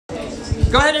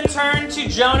Go ahead and turn to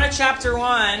Jonah chapter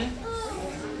 1.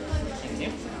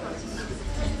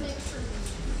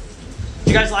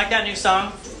 Do you guys like that new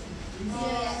song?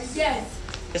 Yes.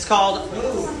 It's called...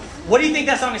 What do you think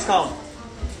that song is called?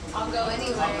 I'll go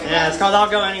anywhere. Yeah, it's called I'll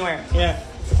Go Anywhere. Yeah.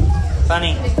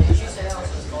 Funny.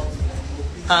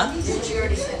 Huh? Did you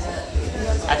already say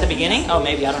that? At the beginning? Oh,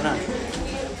 maybe. I don't know.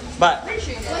 But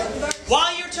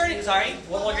while you're turning... Sorry.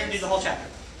 Well, we're going to do the whole chapter.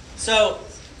 So,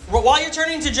 while you're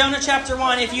turning to Jonah chapter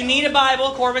 1, if you need a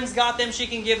Bible, Corbin's got them. She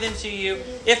can give them to you.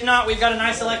 If not, we've got a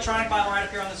nice electronic Bible right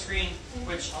up here on the screen,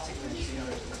 which I'll take it with you.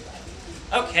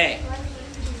 Okay.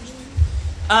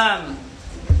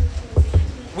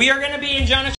 We are going to be in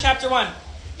Jonah chapter 1.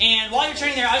 And while you're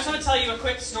turning there, I just want to tell you a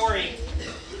quick story.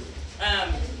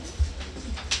 How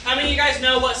many of you guys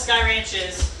know what Sky Ranch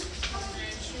is?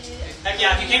 Heck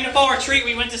yeah, if you came to Fall Retreat,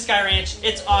 we went to Sky Ranch.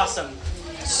 It's awesome.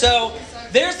 So,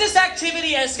 there's this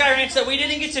activity at Sky Ranch that we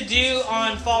didn't get to do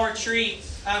on Fall Retreat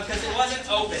because it wasn't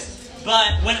open.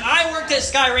 But when I worked at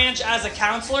Sky Ranch as a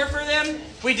counselor for them,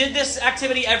 we did this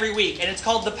activity every week, and it's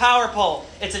called the Power Pole.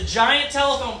 It's a giant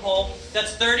telephone pole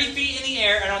that's 30 feet in the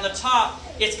air, and on the top,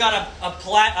 it's got a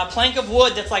plank of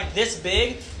wood that's like this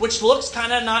big, which looks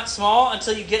kind of not small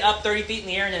until you get up 30 feet in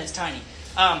the air, and then it's tiny.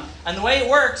 And the way it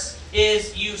works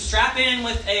is you strap in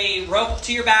with a rope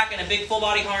to your back and a big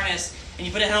full-body harness, and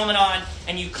you put a helmet on,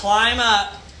 and you climb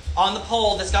up on the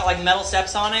pole that's got like metal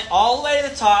steps on it, all the way to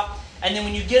the top. And then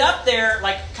when you get up there,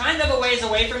 like kind of a ways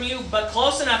away from you, but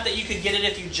close enough that you could get it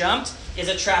if you jumped, is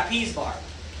a trapeze bar.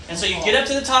 And so you get up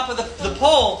to the top of the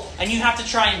pole, and you have to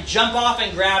try and jump off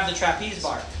and grab the trapeze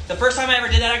bar. The first time I ever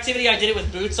did that activity, I did it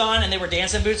with boots on, and they were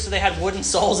dancing boots, so they had wooden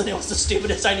soles, and it was the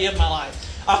stupidest idea of my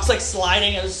life. I was like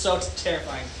sliding, it was so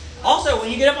terrifying. Also, when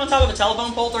you get up on top of a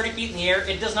telephone pole 30 feet in the air,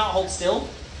 it does not hold still.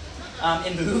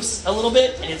 It moves a little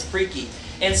bit, and it's freaky.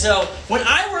 And so, when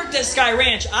I worked at Sky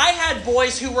Ranch, I had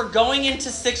boys who were going into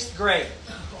 6th grade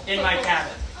in my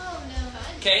cabin.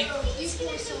 Okay?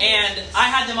 And I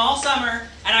had them all summer,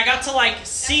 and I got to like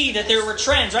see that there were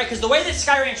trends, right? Because the way that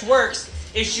Sky Ranch works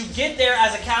is you get there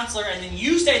as a counselor, and then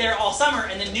you stay there all summer,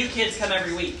 and then new kids come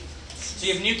every week. So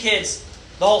you have new kids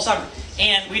the whole summer.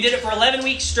 And we did it for 11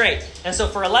 weeks straight. And so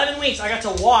for 11 weeks, I got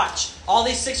to watch all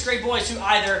these 6th grade boys who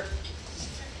either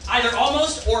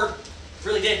almost or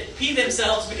really did pee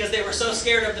themselves because they were so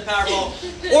scared of the Powerball.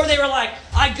 Or they were like,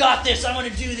 I got this, I'm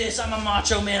going to do this, I'm a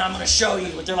macho man, I'm going to show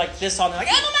you. But they're like this on, they're like,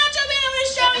 I'm a macho man, I'm going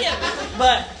to show you.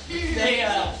 But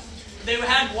they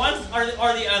had one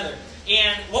or the other.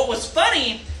 And what was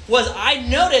funny was I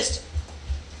noticed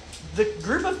the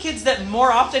group of kids that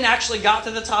more often actually got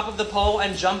to the top of the pole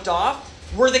and jumped off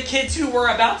were the kids who were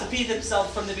about to pee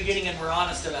themselves from the beginning and were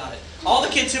honest about it. All the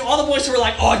boys who were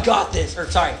like, oh, I got this. Or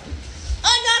sorry,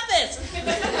 I got this.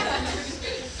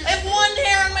 I have one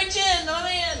hair on my chin.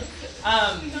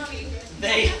 Oh,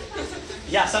 man.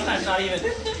 Sometimes not even.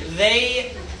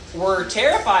 They were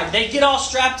terrified. They'd get all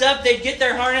strapped up. They'd get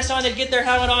their harness on. They'd get their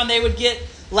helmet on. They would get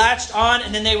latched on.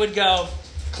 And then they would go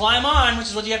climb on, which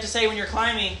is what you have to say when you're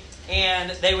climbing.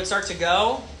 And they would start to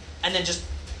go and then just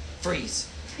freeze.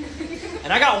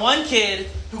 And I got one kid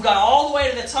who got all the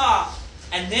way to the top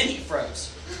and then he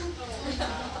froze.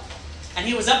 And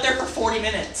he was up there for 40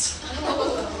 minutes.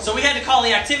 So we had to call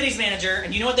the activities manager.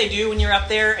 And you know what they do when you're up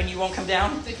there and you won't come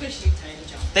down? They push you tiny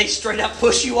jump. They straight up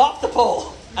push you off the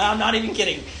pole. And I'm not even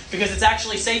kidding. Because it's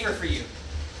actually safer for you.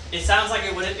 It sounds like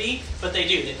it wouldn't be, but they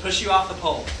do. They push you off the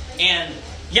pole. And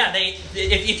yeah,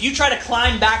 if you try to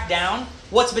climb back down,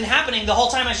 what's been happening the whole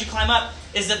time as you climb up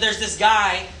is that there's this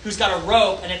guy who's got a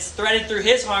rope and it's threaded through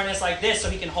his harness like this so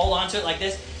he can hold onto it like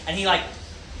this. And he like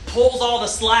pulls all the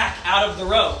slack out of the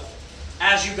rope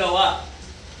as you go up,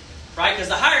 right? Because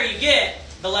the higher you get,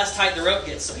 the less tight the rope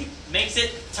gets. So he makes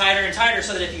it tighter and tighter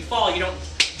so that if you fall, you don't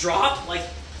drop, like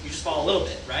you just fall a little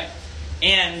bit, right?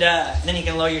 And then he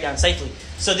can lower you down safely.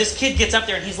 So this kid gets up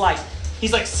there and he's like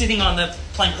sitting on the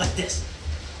plank like this.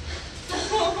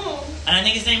 And I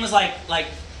think his name was like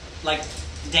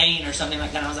Dane or something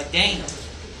like that. And I was like, Dane,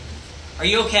 are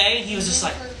you okay? And he was just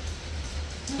like,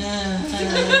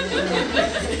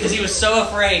 because he was so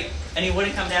afraid and he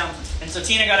wouldn't come down. And so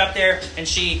Tina got up there and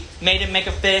she made him make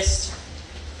a fist.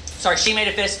 She made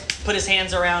a fist, put his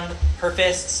hands around her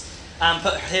fists,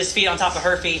 put his feet on top of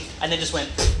her feet, and then just went.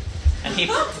 And he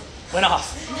went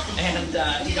off. And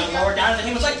he got lowered down, and then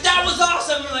he was like, that was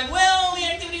awesome! And we're like, well, the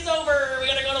activity's over. We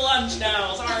gotta go to lunch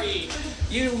now. Sorry.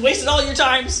 You wasted all your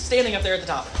time standing up there at the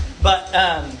top. But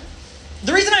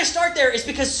the reason I start there is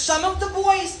because some of the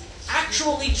boys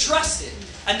actually trusted.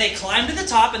 And they climbed to the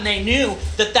top, and they knew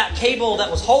that cable that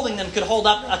was holding them could hold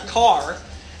up a car.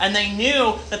 And they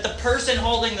knew that the person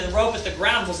holding the rope at the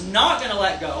ground was not going to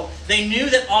let go. They knew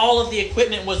that all of the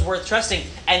equipment was worth trusting,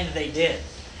 and they did.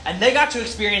 And they got to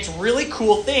experience really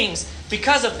cool things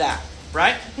because of that,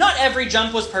 right? Not every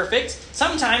jump was perfect.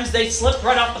 Sometimes they slipped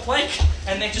right off the plank,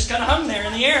 and they just kind of hung there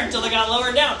in the air until they got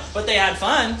lowered down. But they had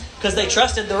fun because they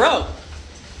trusted the rope.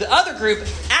 The other group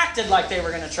acted like they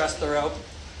were going to trust the rope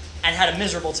and had a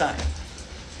miserable time,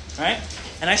 right?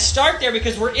 And I start there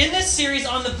because we're in this series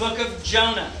on the book of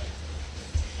Jonah.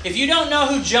 If you don't know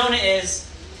who Jonah is,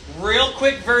 real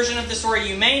quick version of the story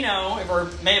you may know or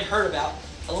may have heard about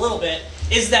a little bit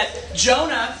is that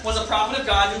Jonah was a prophet of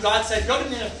God who God said, go to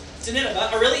Nineveh,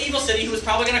 a really evil city who was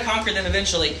probably going to conquer them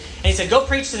eventually. And he said, go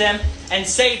preach to them and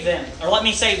save them, or let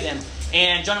me save them.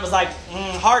 And Jonah was like,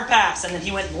 hard pass. And then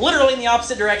he went literally in the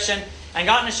opposite direction and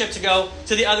got in a ship to go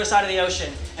to the other side of the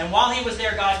ocean. And while he was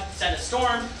there, God sent a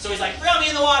storm. So he's like, throw me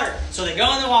in the water. So they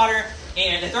go in the water,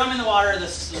 and they throw him in the water. The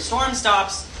storm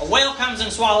stops. A whale comes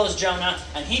and swallows Jonah.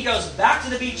 And he goes back to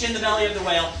the beach in the belly of the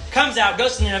whale, comes out,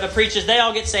 goes to Nineveh, preaches. They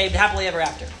all get saved happily ever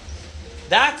after.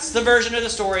 That's the version of the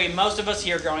story most of us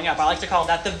hear growing up. I like to call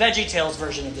that the VeggieTales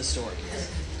version of the story.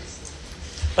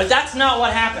 But that's not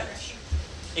what happened.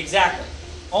 Exactly.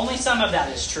 Only some of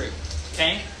that is true.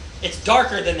 Okay? It's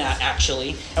darker than that,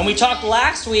 actually. And we talked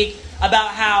last week about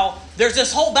how there's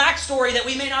this whole backstory that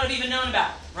we may not have even known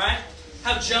about, right?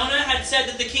 How Jonah had said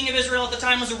that the king of Israel at the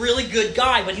time was a really good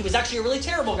guy, but he was actually a really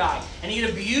terrible guy. And he had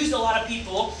abused a lot of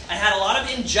people and had a lot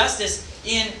of injustice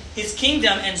in his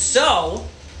kingdom. And so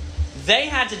they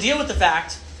had to deal with the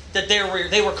fact that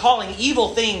they were calling evil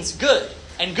things good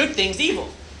and good things evil.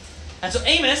 And so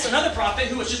Amos, another prophet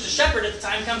who was just a shepherd at the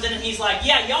time, comes in and he's like,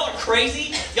 yeah, y'all are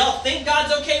crazy. Y'all think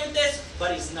God's okay with this?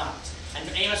 But he's not. And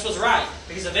Amos was right.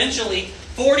 Because eventually,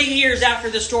 40 years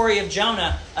after the story of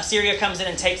Jonah, Assyria comes in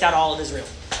and takes out all of Israel.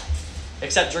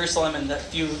 Except Jerusalem and the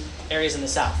few areas in the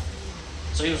south.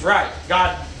 So he was right.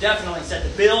 God definitely said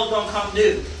the bill don't come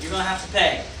due. You're going to have to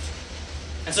pay.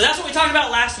 And so that's what we talked about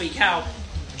last week. How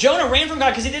Jonah ran from God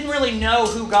because he didn't really know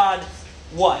who God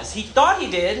was. He thought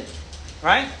he did.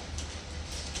 Right?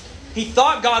 He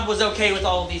thought God was okay with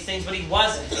all of these things, but he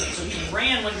wasn't. So he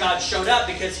ran when God showed up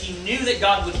because he knew that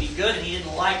God would be good and he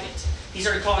didn't like it. He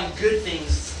started calling good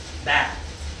things bad.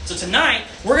 So tonight,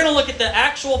 we're going to look at the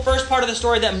actual first part of the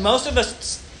story that most of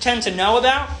us tend to know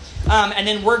about. And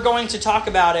then we're going to talk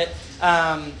about it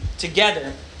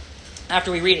together after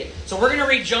we read it. So we're going to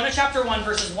read Jonah chapter 1,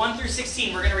 verses 1 through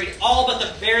 16. We're going to read all but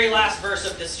the very last verse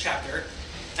of this chapter.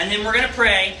 And then we're going to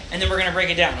pray, and then we're going to break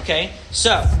it down, okay?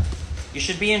 So you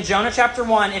should be in Jonah chapter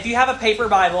 1. If you have a paper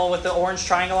Bible with the orange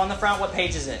triangle on the front, what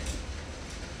page is it?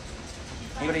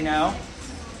 Anybody know?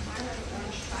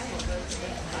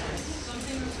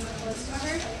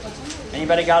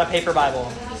 Anybody got a paper Bible?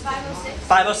 506.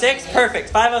 506? Perfect.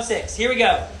 506. Here we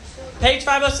go. Page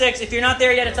 506. If you're not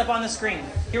there yet, it's up on the screen.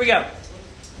 Here we go.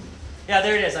 Yeah,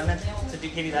 there it is. I meant to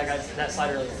give you that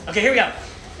slide earlier. Okay, here we go.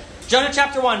 Jonah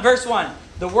chapter 1, verse 1.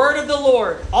 The word of the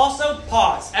Lord. Also,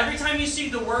 pause. Every time you see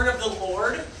the word of the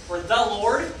Lord, or the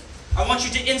Lord, I want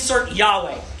you to insert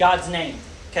Yahweh, God's name.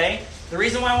 Okay? The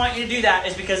reason why I want you to do that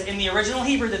is because in the original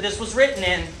Hebrew that this was written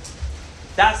in,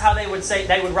 that's how they would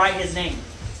write his name.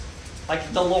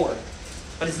 Like the Lord.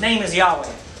 But his name is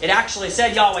Yahweh. It actually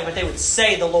said Yahweh, but they would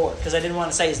say the Lord because they didn't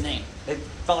want to say his name. They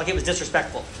felt like it was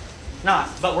disrespectful. Not,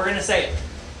 but we're going to say it.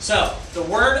 So, the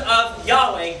word of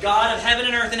Yahweh, God of heaven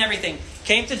and earth and everything,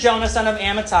 came to Jonah, son of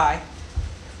Amittai,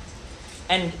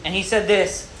 and he said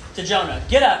this to Jonah,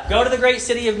 get up, go to the great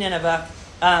city of Nineveh,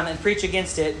 and preach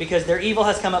against it, because their evil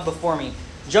has come up before me.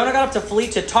 Jonah got up to flee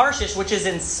to Tarshish, which is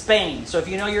in Spain. So if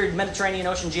you know your Mediterranean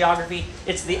Ocean geography,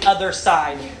 it's the other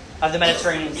side of the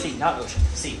Mediterranean Sea, not ocean,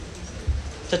 sea.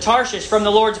 To Tarshish from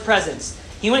the Lord's presence.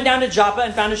 He went down to Joppa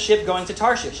and found a ship going to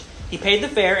Tarshish. He paid the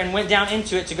fare and went down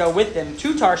into it to go with them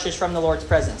to Tarshish from the Lord's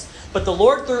presence. But the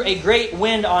Lord threw a great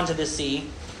wind onto the sea,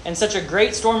 and such a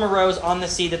great storm arose on the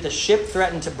sea that the ship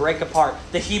threatened to break apart.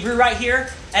 The Hebrew right here,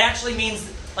 it actually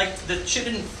means, like, the ship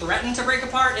didn't threaten to break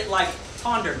apart. It, like,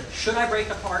 pondered, should I break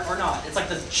apart or not? It's like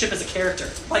the ship is a character.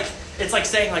 Like, it's like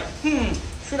saying, like,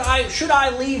 should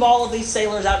I leave all of these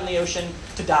sailors out in the ocean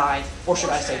to die, or should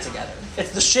I stay together?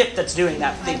 It's the ship that's doing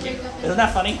that thinking. Isn't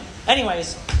that funny?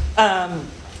 Anyways,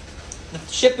 the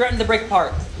ship threatened to break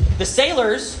apart. The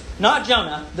sailors, not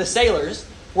Jonah, the sailors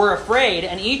were afraid,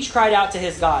 and each cried out to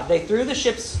his God. They threw the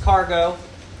ship's cargo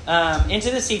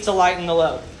into the sea to lighten the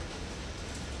load.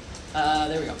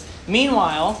 There we go.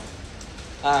 Meanwhile,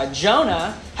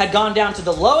 Jonah had gone down to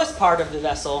the lowest part of the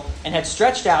vessel and had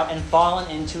stretched out and fallen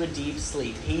into a deep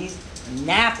sleep. He's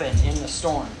napping in the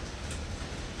storm.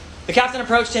 The captain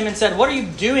approached him and said, "What are you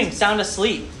doing sound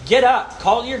asleep? Get up,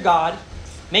 call your God.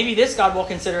 Maybe this God will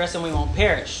consider us and we won't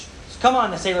perish." So, "Come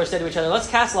on," the sailors said to each other, "let's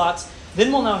cast lots.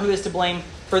 Then we'll know who is to blame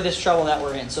for this trouble that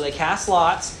we're in." So they cast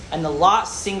lots, and the lot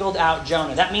singled out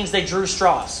Jonah. That means they drew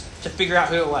straws to figure out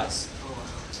who it was.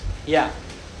 Yeah.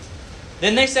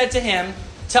 Then they said to him,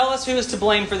 "Tell us who is to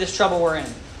blame for this trouble we're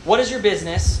in. What is your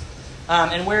business,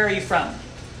 and where are you from?"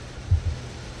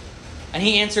 And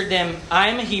he answered them, "I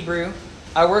am a Hebrew.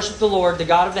 I worship the Lord, the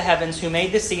God of the heavens, who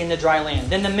made the sea and the dry land."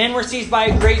 Then the men were seized by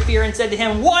a great fear and said to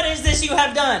him, "What is this you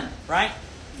have done?" Right?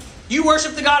 You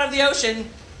worship the God of the ocean,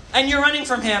 and you're running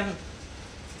from him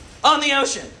on the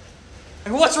ocean.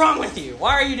 Like, what's wrong with you?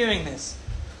 Why are you doing this?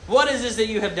 What is this that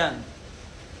you have done?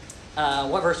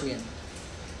 What verse are we in?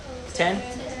 10?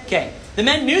 Okay. The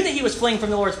men knew that he was fleeing from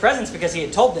the Lord's presence because he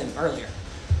had told them earlier.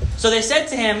 So they said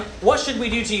to him, "What should we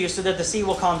do to you so that the sea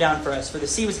will calm down for us?" For the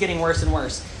sea was getting worse and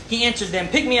worse. He answered them,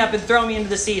 "Pick me up and throw me into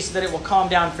the sea so that it will calm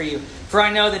down for you. For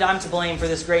I know that I'm to blame for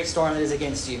this great storm that is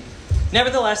against you."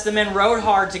 Nevertheless, the men rowed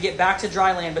hard to get back to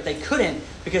dry land, but they couldn't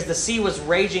because the sea was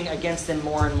raging against them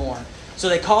more and more. So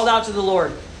they called out to the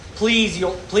Lord, please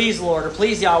Lord, or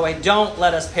please Yahweh, don't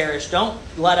let us perish. Don't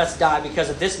let us die because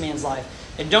of this man's life.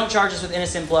 And don't charge us with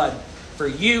innocent blood. For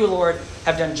you, Lord,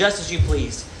 have done just as you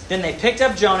pleased." Then they picked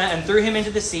up Jonah and threw him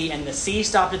into the sea, and the sea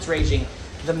stopped its raging.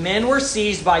 The men were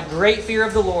seized by great fear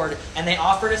of the Lord, and they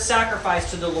offered a sacrifice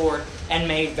to the Lord and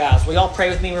made vows. Will you all pray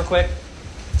with me real quick?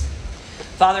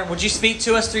 Father, would you speak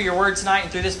to us through your word tonight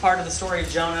and through this part of the story of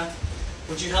Jonah?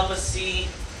 Would you help us see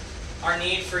our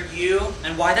need for you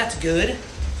and why that's good,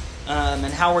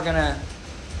 and how we're going to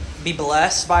be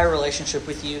blessed by a relationship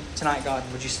with you tonight, God?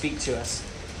 Would you speak to us?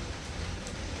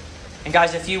 And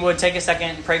guys, if you would take a second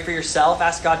and pray for yourself,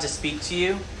 ask God to speak to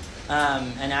you,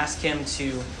 and ask him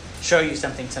to show you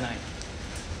something tonight.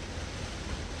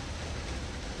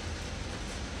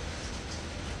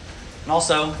 And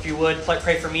also, if you would,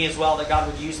 pray for me as well, that God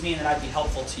would use me and that I'd be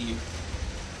helpful to you.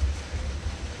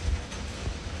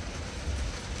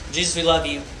 Jesus, we love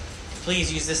you.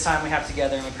 Please use this time we have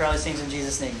together, and we pray all these things in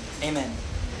Jesus' name. Amen.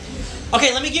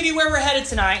 Okay, let me give you where we're headed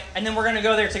tonight, and then we're going to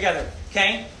go there together,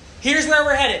 okay? Here's where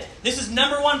we're headed. This is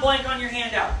number 1 blank on your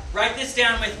handout. Write this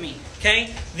down with me,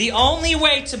 okay? The only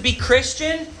way to be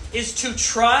Christian is to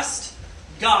trust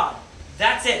God.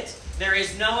 That's it. There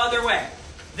is no other way.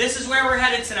 This is where we're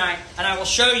headed tonight, and I will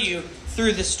show you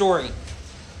through the story.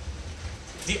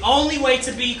 The only way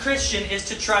to be Christian is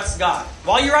to trust God.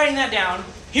 While you're writing that down,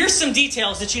 here's some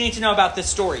details that you need to know about this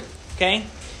story, okay?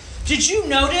 Did you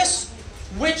notice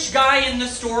which guy in the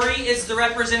story is the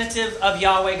representative of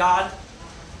Yahweh God?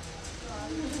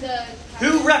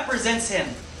 Who represents him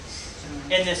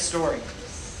in this story?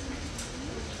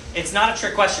 It's not a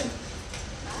trick question.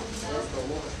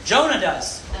 Jonah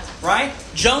does, right?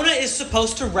 Jonah is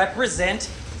supposed to represent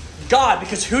God,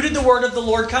 because who did the word of the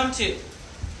Lord come to?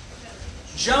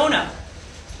 Jonah.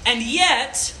 And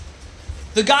yet,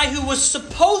 the guy who was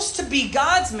supposed to be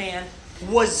God's man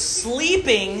was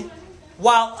sleeping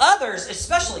while others,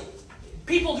 especially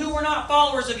people who were not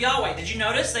followers of Yahweh. Did you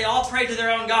notice? They all prayed to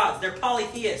their own gods. They're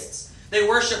polytheists. They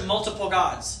worship multiple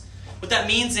gods. What that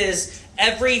means is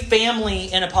every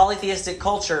family in a polytheistic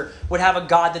culture would have a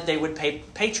god that they would pay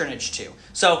patronage to.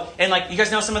 So, and like, you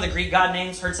guys know some of the Greek god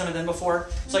names? Heard some of them before?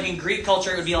 So like in Greek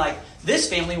culture, it would be like, this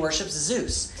family worships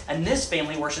Zeus, and this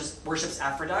family worships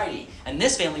Aphrodite, and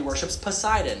this family worships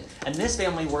Poseidon, and this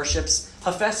family worships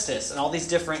Hephaestus, and all these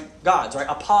different gods, right?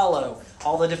 Apollo,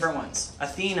 all the different ones.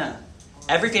 Athena.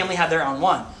 Every family had their own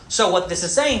one. So what this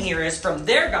is saying here is from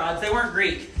their gods, they weren't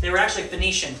Greek. They were actually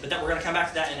Phoenician, but we're going to come back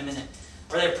to that in a minute.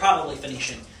 Or they're probably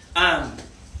Phoenician.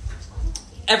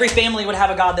 Every family would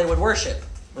have a god they would worship,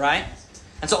 right?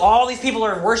 And so all these people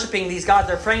are worshiping these gods.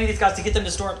 They're praying to these gods to get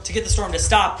the storm to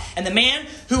stop. And the man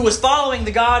who was following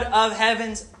the God of the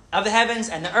heavens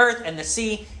and the earth and the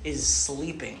sea is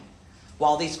sleeping,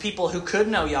 while these people who could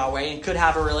know Yahweh and could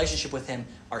have a relationship with him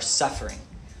are suffering.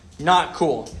 Not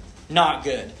cool. Not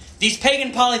good. These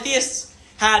pagan polytheists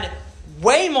had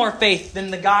way more faith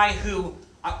than the guy who,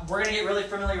 we're going to get really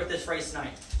familiar with this phrase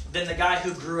tonight, than the guy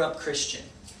who grew up Christian.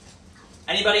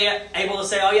 Anybody able to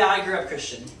say, oh yeah, I grew up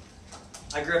Christian.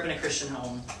 I grew up in a Christian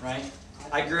home, right?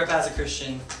 I grew up as a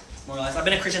Christian, more or less. I've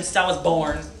been a Christian since I was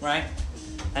born, right?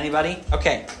 Anybody?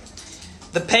 Okay.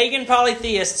 The pagan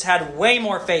polytheists had way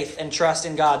more faith and trust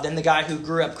in God than the guy who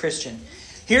grew up Christian.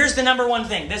 Here's the number one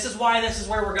thing. This is why this is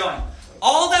where we're going.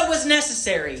 All that was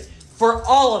necessary for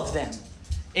all of them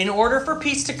in order for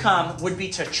peace to come would be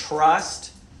to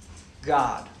trust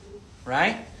God,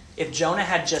 right? If Jonah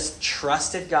had just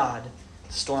trusted God,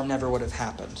 the storm never would have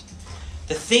happened.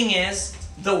 The thing is,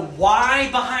 The why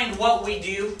behind what we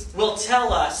do will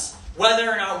tell us whether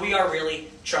or not we are really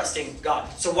trusting God.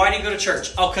 So why do you go to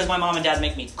church? Oh, because my mom and dad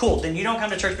make me. Cool. Then you don't come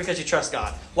to church because you trust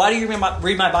God. Why do you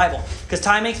read my Bible? Because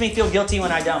Ty makes me feel guilty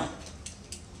when I don't.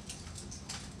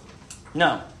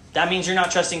 No. That means you're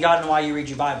not trusting God and why you read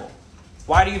your Bible.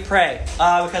 Why do you pray?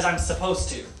 Because I'm supposed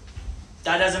to.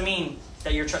 That doesn't mean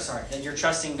that you're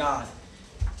trusting God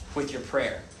with your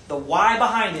prayer. The why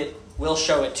behind it will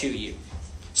show it to you.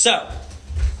 So,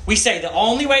 we say the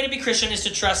only way to be Christian is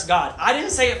to trust God. I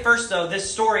didn't say it first, though.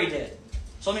 This story did.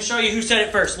 So let me show you who said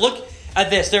it first. Look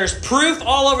at this. There's proof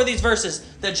all over these verses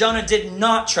that Jonah did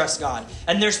not trust God.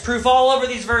 And there's proof all over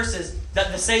these verses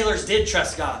that the sailors did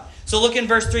trust God. So look in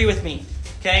verse 3 with me.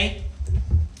 Okay?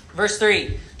 Verse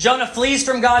 3. Jonah flees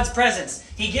from God's presence.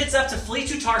 He gets up to flee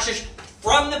to Tarshish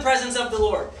from the presence of the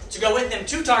Lord. To go with them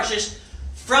to Tarshish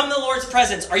from the Lord's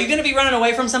presence. Are you going to be running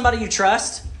away from somebody you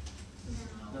trust?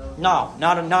 No,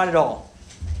 not at all.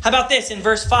 How about this in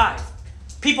verse 5?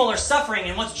 People are suffering,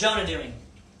 and what's Jonah doing?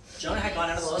 Jonah had gone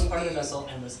out of the lowest part of the vessel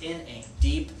and was in a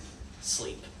deep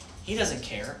sleep. He doesn't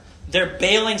care. They're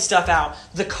bailing stuff out.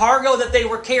 The cargo that they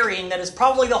were carrying, that is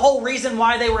probably the whole reason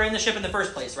why they were in the ship in the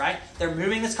first place, right? They're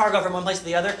moving this cargo from one place to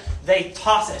the other. They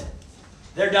toss it.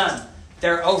 They're done.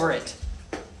 They're over it.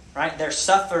 Right? They're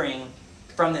suffering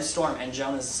from this storm, and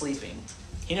Jonah's sleeping.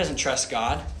 He doesn't trust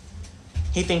God.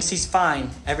 He thinks he's fine.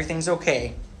 Everything's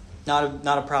okay. Not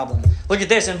a problem. Look at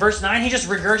this. In verse 9, he just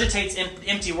regurgitates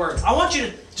empty words. I want you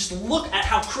to just look at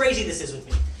how crazy this is with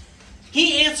me.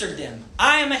 He answered them,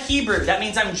 I am a Hebrew. That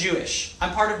means I'm Jewish.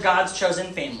 I'm part of God's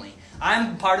chosen family.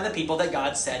 I'm part of the people that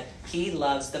God said he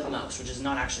loves the most, which is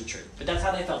not actually true. But that's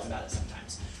how they felt about it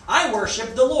sometimes. I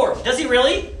worship the Lord. Does he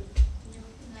really?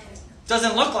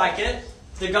 Doesn't look like it.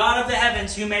 The God of the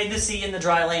heavens who made the sea and the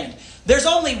dry land. There's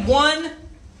only one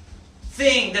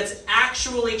thing that's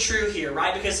actually true here,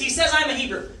 right? Because he says, I'm a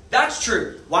Hebrew. That's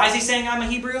true. Why is he saying I'm a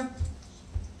Hebrew?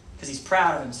 Because he's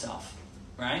proud of himself,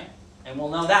 right? And we'll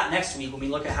know that next week when we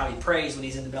look at how he prays when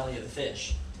he's in the belly of the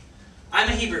fish. I'm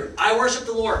a Hebrew. I worship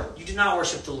the Lord. You do not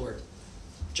worship the Lord.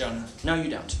 Jonah, no you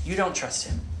don't. You don't trust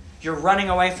him. You're running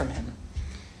away from him.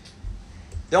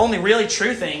 The only really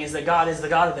true thing is that God is the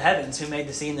God of the heavens who made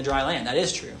the sea and the dry land. That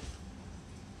is true.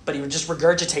 But he just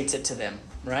regurgitates it to them,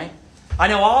 right? I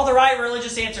know all the right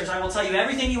religious answers. I will tell you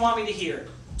everything you want me to hear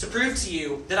to prove to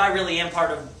you that I really am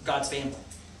part of God's family.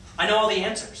 I know all the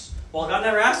answers. Well, God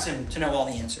never asked him to know all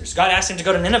the answers. God asked him to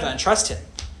go to Nineveh and trust him.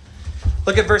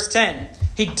 Look at verse 10.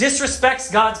 He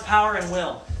disrespects God's power and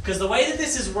will. Because the way that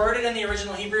this is worded in the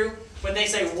original Hebrew, when they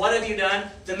say, what have you done?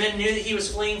 The men knew that he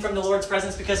was fleeing from the Lord's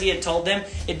presence because he had told them.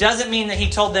 It doesn't mean that he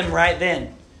told them right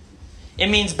then. It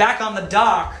means back on the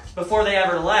dock, before they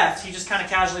ever left, he just kind of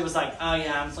casually was like, oh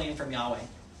yeah, I'm fleeing from Yahweh.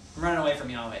 I'm running away from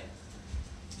Yahweh.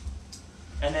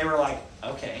 And they were like,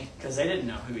 okay, because they didn't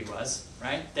know who he was,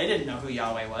 right? They didn't know who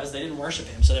Yahweh was. They didn't worship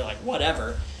him, so they're like,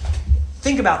 whatever.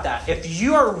 Think about that. If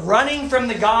you are running from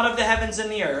the God of the heavens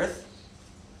and the earth,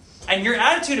 and your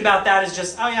attitude about that is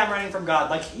just, oh yeah, I'm running from God,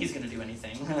 like he's going to do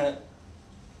anything.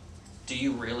 Do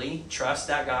you really trust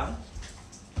that God?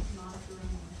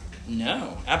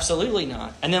 No, absolutely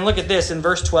not. And then look at this. In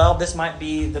verse 12, this might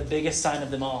be the biggest sign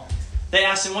of them all. They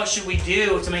asked him, what should we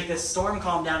do to make this storm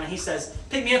calm down? And he says,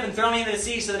 pick me up and throw me into the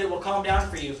sea so that it will calm down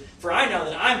for you. For I know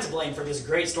that I'm to blame for this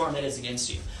great storm that is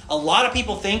against you. A lot of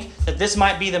people think that this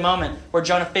might be the moment where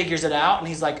Jonah figures it out and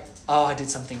he's like, oh, I did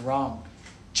something wrong.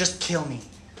 Just kill me.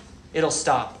 It'll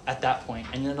stop at that point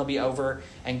and then it'll be over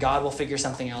and God will figure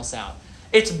something else out.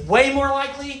 It's way more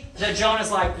likely that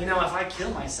Jonah's like, if I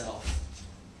kill myself,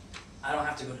 I don't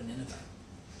have to go to Nineveh.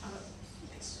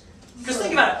 Because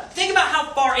think about it. Think about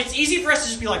how far, it's easy for us to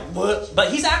just be like, what?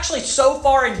 But he's actually so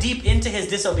far and deep into his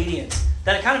disobedience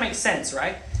that it kind of makes sense,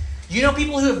 right? You know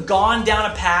people who have gone down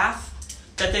a path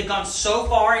that they've gone so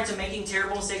far into making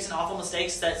terrible mistakes and awful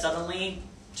mistakes that suddenly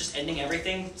just ending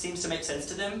everything seems to make sense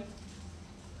to them?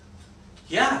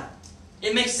 Yeah,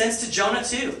 it makes sense to Jonah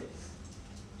too.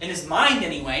 In his mind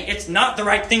anyway, it's not the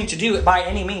right thing to do by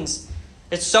any means.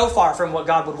 It's so far from what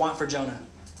God would want for Jonah.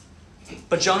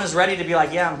 But Jonah's ready to be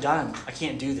like, yeah, I'm done. I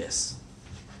can't do this.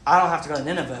 I don't have to go to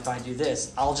Nineveh if I do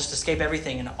this. I'll just escape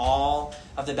everything and all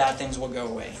of the bad things will go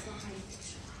away.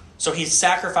 So he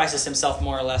sacrifices himself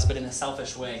more or less, but in a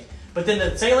selfish way. But then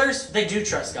the sailors, they do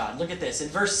trust God. Look at this. In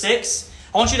verse 6,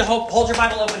 I want you to hold your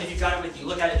Bible open if you've got it with you.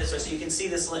 Look at it this way so you can see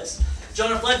this list.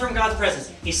 Jonah fled from God's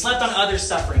presence. He slept on others'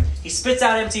 suffering. He spits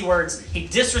out empty words. He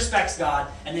disrespects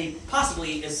God. And he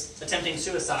possibly is attempting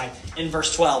suicide in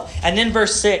verse 12. And then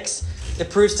verse 6, it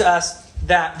proves to us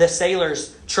that the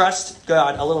sailors trust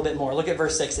God a little bit more. Look at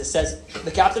verse 6. It says,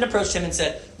 the captain approached him and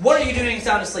said, "What are you doing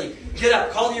sound asleep? Get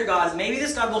up, call to your God. Maybe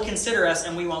this God will consider us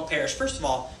and we won't perish." First of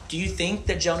all, do you think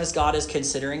that Jonah's God is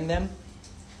considering them?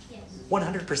 Yes.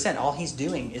 100%. All he's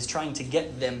doing is trying to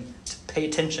get them to pay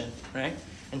attention, right?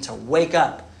 And to wake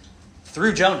up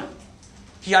through Jonah.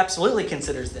 He absolutely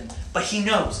considers them. But he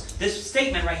knows. This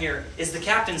statement right here is the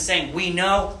captain saying, we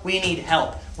know we need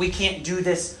help. We can't do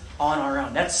this on our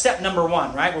own. That's step number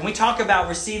one, right? When we talk about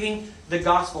receiving the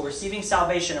gospel, receiving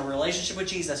salvation, a relationship with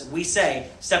Jesus, we say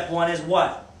step one is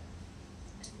what?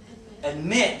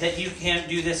 Admit that you can't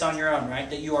do this on your own, right?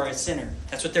 That you are a sinner.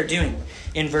 That's what they're doing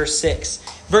in verse 6.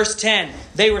 Verse 10,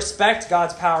 they respect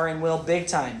God's power and will big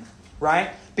time, right?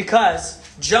 Because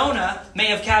Jonah may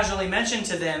have casually mentioned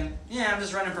to them, "Yeah, I'm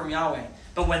just running from Yahweh."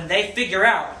 But when they figure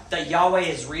out that Yahweh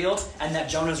is real and that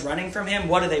Jonah's running from him,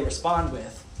 what do they respond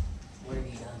with? What have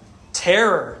you done?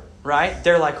 Terror, right?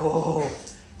 They're like, "Oh,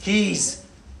 he's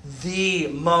the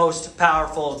most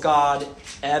powerful God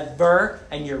ever,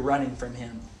 and you're running from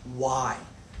him. Why?"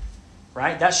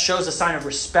 Right? That shows a sign of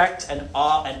respect and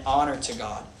awe and honor to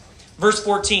God. Verse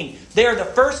 14, they are the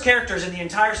first characters in the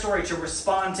entire story to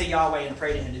respond to Yahweh and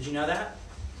pray to him. Did you know that?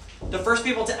 The first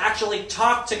people to actually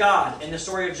talk to God in the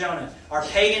story of Jonah are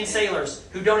pagan sailors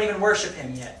who don't even worship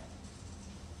him yet.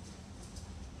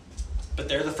 But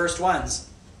they're the first ones.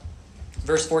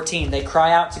 Verse 14, they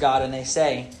cry out to God and they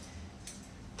say,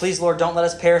 "Please, Lord, don't let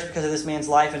us perish because of this man's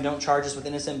life, and don't charge us with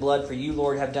innocent blood, for you,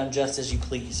 Lord, have done just as you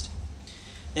pleased."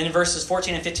 Then in verses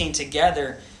 14 and 15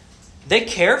 together, they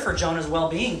care for Jonah's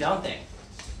well-being, don't they?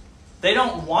 They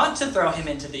don't want to throw him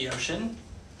into the ocean.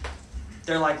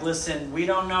 They're like, "Listen, we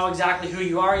don't know exactly who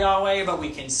you are, Yahweh, but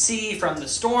we can see from the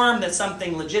storm that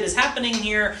something legit is happening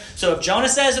here. So if Jonah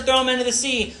says to throw him into the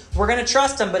sea, we're going to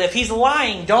trust him. But if he's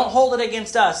lying, don't hold it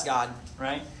against us, God."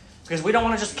 Right? Because we don't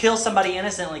want to just kill somebody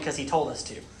innocently because he told us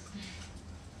to.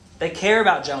 They care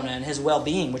about Jonah and his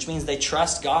well-being, which means they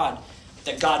trust God,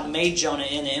 that God made Jonah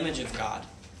in the image of God.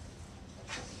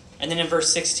 And then in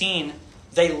verse 16,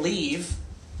 they leave.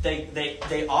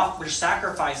 They offer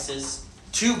sacrifices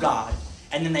to God,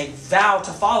 and then they vow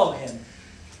to follow him.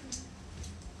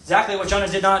 Exactly what Jonah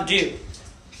did not do.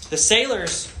 The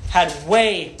sailors had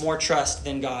way more trust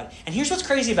than God. And here's what's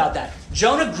crazy about that.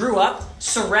 Jonah grew up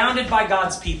surrounded by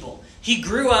God's people. He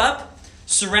grew up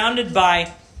surrounded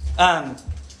by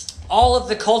all of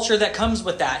the culture that comes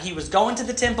with that. He was going to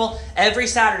the temple every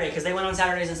Saturday because they went on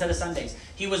Saturdays instead of Sundays.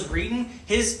 He was reading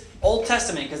his Old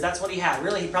Testament because that's what he had.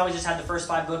 Really, he probably just had the first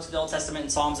 5 books of the Old Testament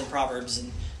and Psalms and Proverbs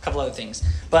and a couple other things.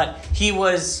 But he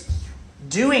was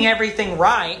doing everything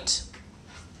right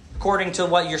according to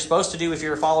what you're supposed to do if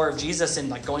you're a follower of Jesus, and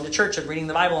like going to church and reading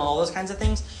the Bible and all those kinds of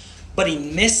things. But he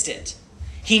missed it.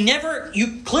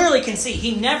 You clearly can see,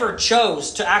 he never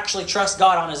chose to actually trust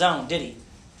God on his own, did he?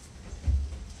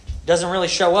 Doesn't really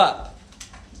show up.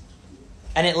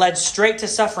 And it led straight to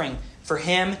suffering for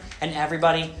him and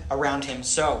everybody around him.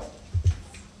 So,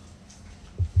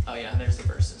 oh yeah, there's the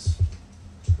verses.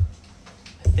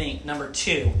 I think number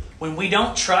 2, when we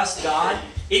don't trust God,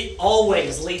 it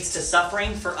always leads to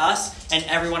suffering for us and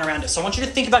everyone around us. So I want you to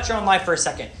think about your own life for a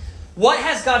second. What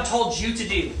has God told you to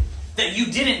do that you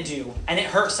didn't do and it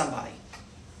hurt somebody?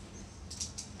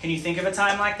 Can you think of a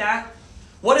time like that?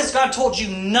 What has God told you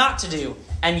not to do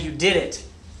and you did it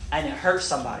and it hurt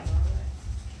somebody?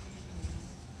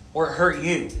 Or it hurt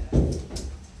you?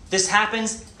 This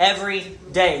happens every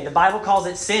day. The Bible calls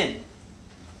it sin.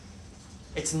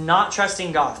 It's not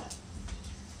trusting God.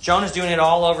 Jonah's doing it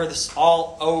all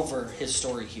over his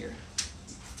story here.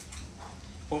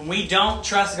 When we don't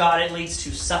trust God, it leads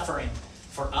to suffering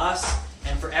for us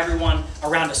and for everyone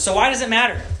around us. So why does it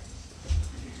matter?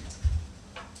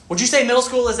 Would you say middle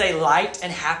school is a light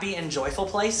and happy and joyful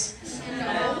place?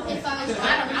 No. If I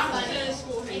was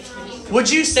funny. Would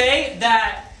you say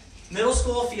that middle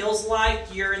school feels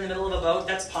like you're in the middle of a boat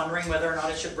that's pondering whether or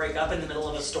not it should break up in the middle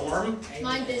of a storm?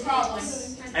 Mine did. Probably.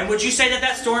 And would you say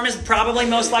that storm is probably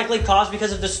most likely caused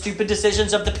because of the stupid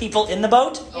decisions of the people in the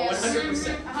boat? Yes.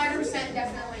 100%. 100%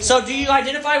 definitely. So do you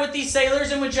identify with these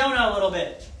sailors and with Jonah a little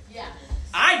bit? Yeah.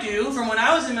 I do, from when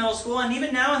I was in middle school and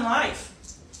even now in life.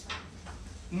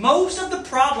 Most of the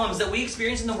problems that we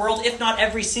experience in the world, if not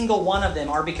every single one of them,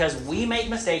 are because we make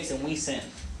mistakes and we sin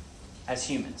as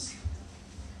humans.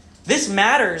 This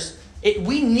matters.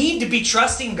 We need to be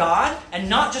trusting God and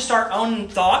not just our own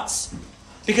thoughts,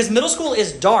 because middle school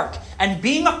is dark. And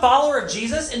being a follower of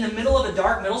Jesus in the middle of a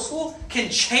dark middle school can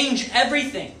change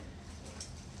everything.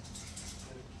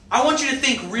 I want you to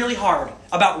think really hard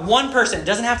about one person. It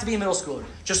doesn't have to be a middle schooler.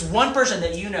 Just one person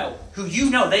that you know, who you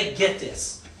know they get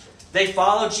this. They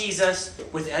follow Jesus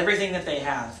with everything that they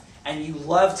have, and you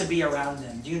love to be around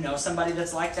them. Do you know somebody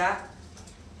that's like that?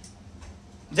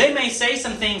 They may say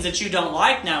some things that you don't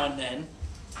like now and then,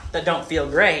 that don't feel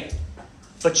great,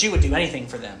 but you would do anything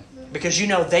for them because you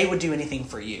know they would do anything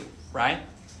for you, right?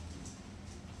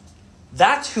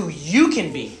 That's who you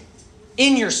can be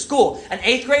in your school. And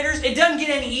 8th graders, it doesn't get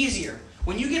any easier.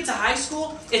 When you get to high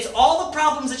school, it's all the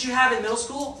problems that you have in middle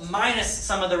school minus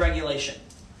some of the regulation.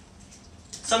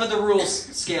 Some of the rules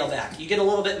scale back. You get a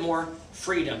little bit more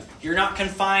freedom. You're not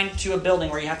confined to a building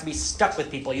where you have to be stuck with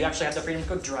people. You actually have the freedom to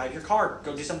go drive your car,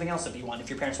 go do something else if you want, if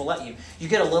your parents will let you. You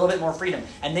get a little bit more freedom.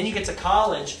 And then you get to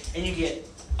college and you get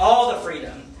all the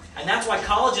freedom. And that's why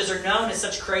colleges are known as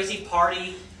such crazy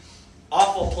party,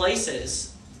 awful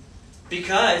places,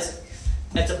 because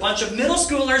it's a bunch of middle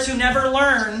schoolers who never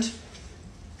learned,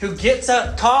 who get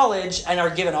to college and are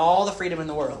given all the freedom in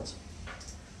the world.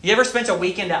 You ever spent a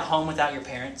weekend at home without your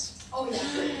parents? Oh,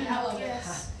 yeah. I love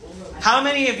it. How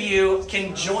many of you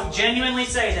can genuinely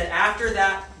say that after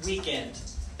that weekend,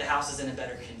 the house is in a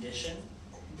better condition?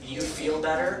 You feel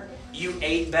better? You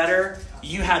ate better?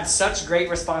 You had such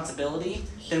great responsibility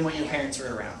than when your parents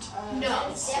were around? No.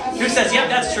 Who says, yep,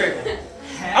 that's true?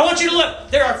 I want you to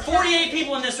look. There are 48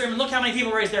 people in this room, and look how many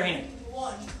people raised their hand.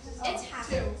 One. It's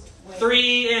half.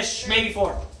 3-ish, maybe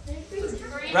 4.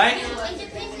 Right?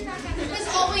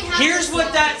 Here's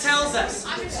what that tells us.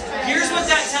 Here's what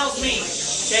that tells me.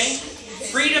 Okay?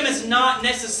 Freedom is not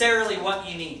necessarily what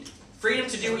you need. Freedom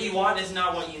to do what you want is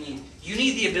not what you need. You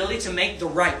need the ability to make the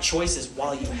right choices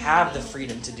while you have the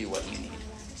freedom to do what you need.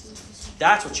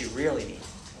 That's what you really need.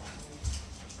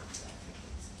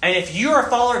 And if you're a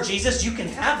follower of Jesus, you can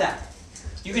have that.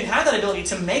 You can have that ability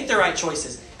to make the right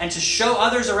choices and to show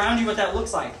others around you what that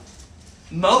looks like.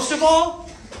 Most of all,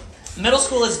 middle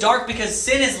school is dark because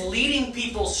sin is leading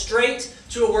people straight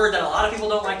to a word that a lot of people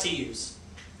don't like to use.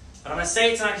 But I'm going to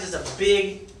say it tonight because it's a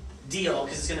big deal,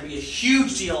 because it's going to be a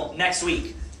huge deal next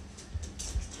week.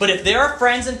 But if there are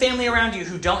friends and family around you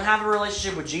who don't have a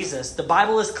relationship with Jesus, the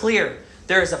Bible is clear.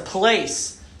 There is a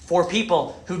place for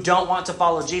people who don't want to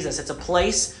follow Jesus. It's a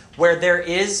place where there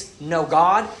is no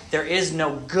God, there is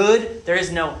no good, there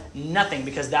is no nothing,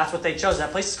 because that's what they chose.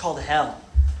 That place is called hell.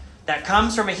 That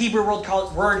comes from a Hebrew word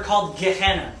called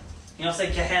Gehenna. You know, say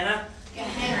Gehenna?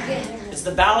 Gehenna. It's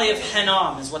the valley of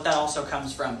Hinnom is what that also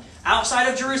comes from. Outside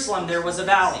of Jerusalem, there was a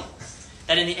valley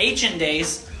that in the ancient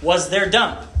days was their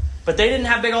dump. But they didn't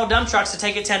have big old dump trucks to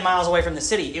take it 10 miles away from the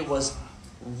city. It was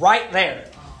right there.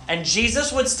 And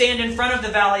Jesus would stand in front of the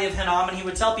valley of Hinnom and he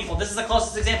would tell people, this is the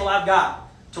closest example I've got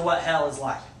to what hell is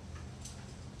like.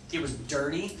 It was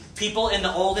dirty. People in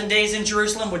the olden days in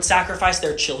Jerusalem would sacrifice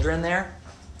their children there.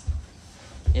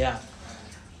 Yeah.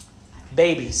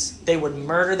 Babies. They would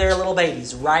murder their little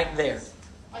babies right there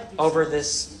over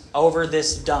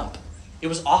this dump. It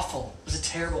was awful. It was a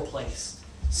terrible place.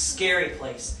 Scary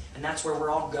place. And that's where we're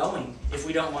all going if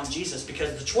we don't want Jesus,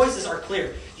 because the choices are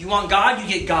clear. You want God, you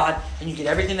get God, and you get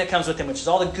everything that comes with Him, which is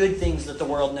all the good things that the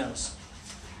world knows.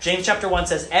 James chapter 1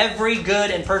 says, every good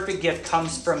and perfect gift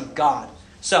comes from God.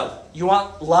 So, you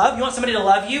want love? You want somebody to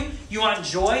love you? You want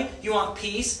joy? You want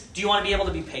peace? Do you want to be able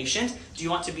to be patient? Do you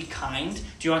want to be kind?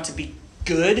 Do you want to be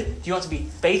good? Do you want to be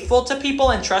faithful to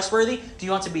people and trustworthy? Do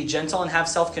you want to be gentle and have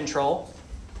self-control?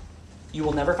 You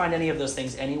will never find any of those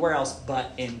things anywhere else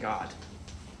but in God.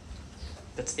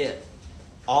 That's it.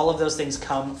 All of those things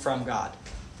come from God.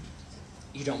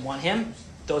 You don't want Him?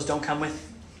 Those don't come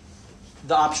with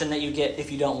the option that you get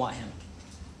if you don't want Him.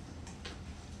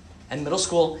 And middle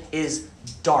school is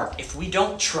dark. If we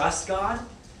don't trust God,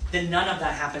 then none of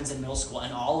that happens in middle school.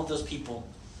 And all of those people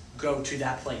go to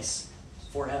that place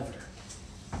forever.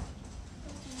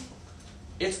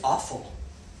 It's awful.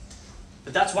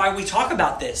 But that's why we talk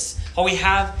about this. Why we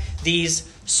have these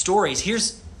stories.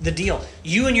 Here's the deal.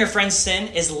 You and your friend's sin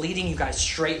is leading you guys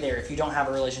straight there if you don't have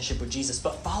a relationship with Jesus.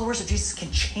 But followers of Jesus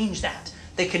can change that.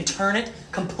 They can turn it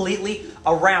completely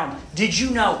around. Did you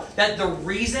know that the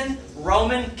reason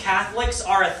Roman Catholics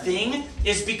are a thing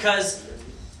is because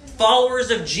followers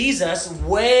of Jesus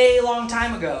way long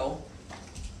time ago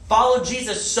followed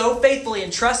Jesus so faithfully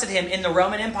and trusted Him in the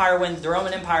Roman Empire when the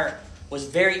Roman Empire was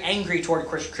very angry toward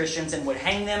Christians and would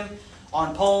hang them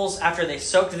on poles after they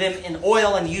soaked them in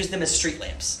oil and used them as street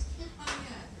lamps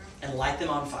and light them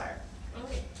on fire.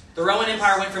 The Roman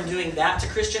Empire went from doing that to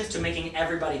Christians to making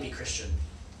everybody be Christian.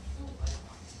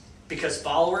 Because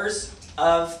followers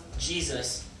of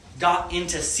Jesus got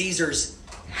into Caesar's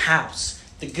house.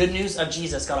 The good news of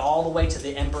Jesus got all the way to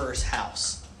the emperor's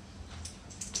house.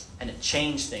 And it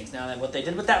changed things. Now, what they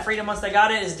did with that freedom once they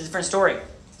got it is a different story.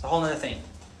 It's a whole other thing.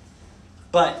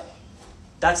 But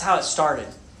that's how it started.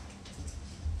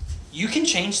 you can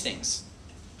change things.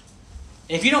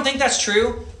 If you don't think that's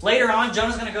true, later on,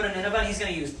 Jonah's going to go to Nineveh and he's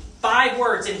going to use 5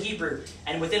 words in Hebrew.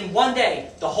 And within one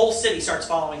day, the whole city starts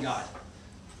following God.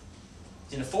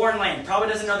 He's in a foreign land, probably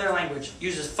doesn't know their language,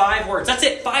 uses 5 words. That's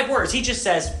it, 5 words. He just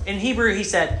says, in Hebrew, he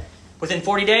said, within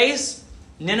 40 days,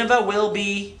 Nineveh will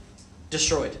be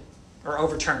destroyed. Or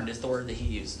overturned is the word that he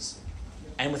uses.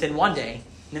 And within one day,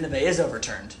 Nineveh is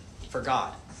overturned for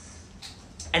God.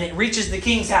 And it reaches the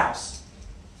king's house.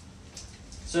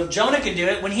 So if Jonah could do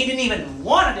it when he didn't even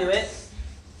want to do it,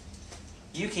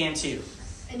 you can too.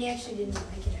 And he actually didn't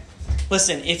like it.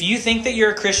 Listen, if you think that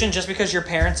you're a Christian just because your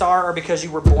parents are or because you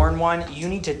were born one, you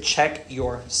need to check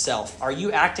yourself. Are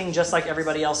you acting just like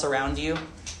everybody else around you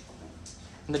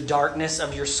in the darkness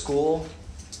of your school?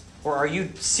 Or are you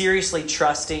seriously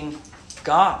trusting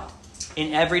God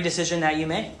in every decision that you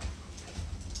make?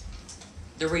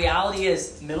 The reality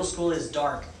is middle school is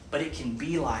dark, but it can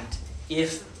be light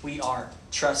if we are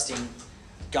trusting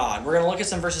God. We're going to look at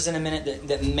some verses in a minute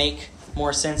that make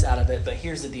more sense out of it, but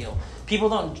here's the deal. People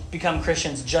don't become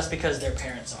Christians just because their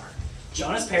parents are.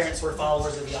 Jonah's parents were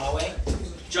followers of Yahweh.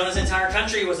 Jonah's entire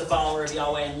country was a follower of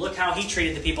Yahweh, and look how he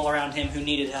treated the people around him who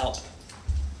needed help.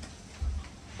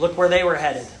 Look where they were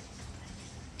headed.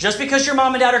 Just because your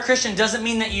mom and dad are Christian doesn't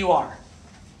mean that you are.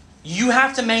 You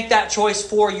have to make that choice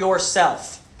for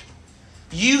yourself.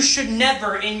 You should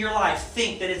never in your life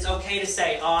think that it's okay to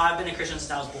say, oh, I've been a Christian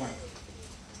since I was born.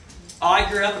 Oh, I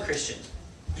grew up a Christian.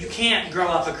 You can't grow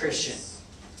up a Christian.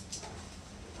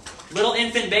 Little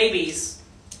infant babies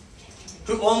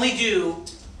who only do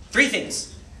 3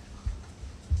 things.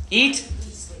 Eat,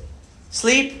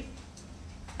 sleep,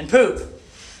 and poop.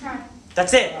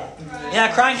 That's it.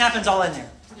 Yeah, crying happens all in there.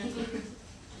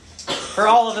 For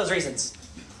all of those reasons.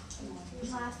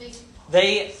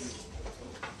 They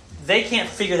can't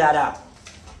figure that out.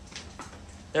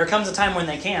 There comes a time when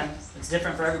they can. It's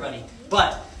different for everybody.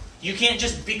 But you can't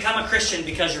just become a Christian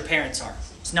because your parents are.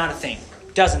 It's not a thing.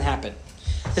 It doesn't happen.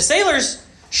 The sailors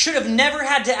should have never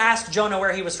had to ask Jonah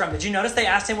where he was from. Did you notice they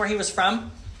asked him where he was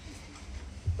from?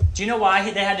 Do you know why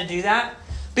they had to do that?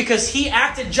 Because he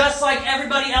acted just like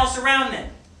everybody else around them.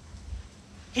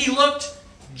 He looked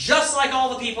just like all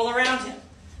the people around him.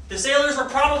 The sailors were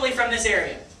probably from this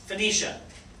area, Phoenicia.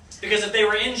 Because if they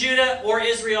were in Judah or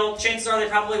Israel, chances are they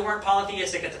probably weren't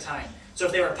polytheistic at the time. So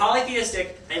if they were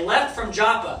polytheistic, they left from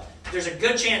Joppa. There's a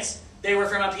good chance they were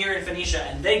from up here in Phoenicia,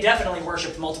 and they definitely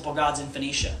worshipped multiple gods in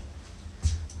Phoenicia.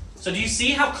 So do you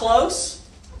see how close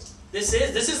this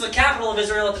is? This is the capital of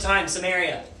Israel at the time,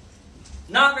 Samaria.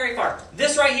 Not very far.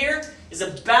 This right here is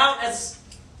about as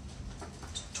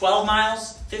 12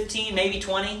 miles, 15, maybe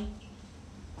 20.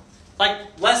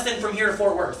 Like less than from here to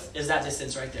Fort Worth is that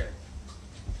distance right there.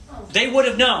 They would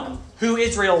have known who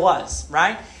Israel was,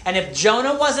 right? And if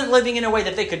Jonah wasn't living in a way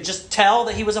that they could just tell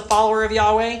that he was a follower of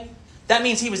Yahweh, that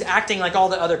means he was acting like all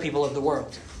the other people of the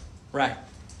world, right?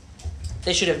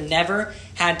 They should have never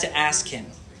had to ask him.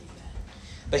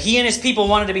 But he and his people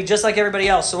wanted to be just like everybody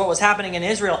else. So what was happening in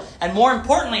Israel, and more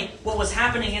importantly, what was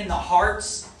happening in the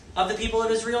hearts of the people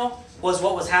of Israel, was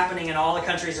what was happening in all the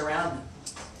countries around them.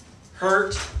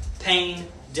 Hurt, pain,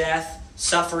 death,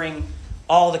 suffering,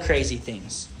 all the crazy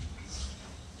things.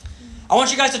 I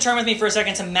want you guys to turn with me for a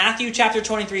second to Matthew chapter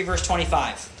 23, verse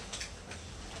 25.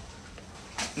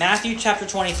 Matthew chapter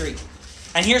 23.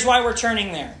 And here's why we're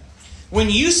turning there. When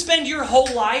you spend your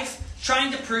whole life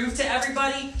trying to prove to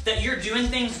everybody that you're doing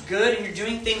things good and you're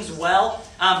doing things well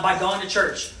by going to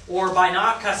church or by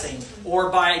not cussing or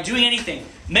by doing anything,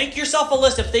 make yourself a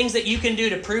list of things that you can do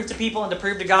to prove to people and to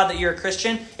prove to God that you're a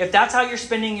Christian. If that's how you're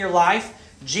spending your life,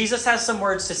 Jesus has some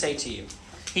words to say to you.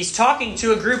 He's talking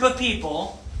to a group of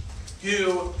people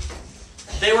who,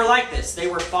 they were like this. They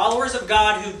were followers of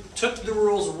God who took the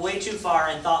rules way too far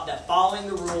and thought that following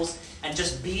the rules and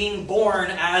just being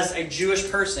born as a Jewish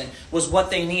person was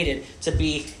what they needed to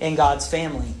be in God's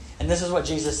family. And this is what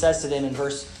Jesus says to them in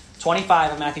verse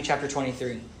 25 of Matthew chapter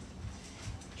 23.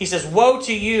 He says, "Woe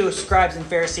to you, scribes and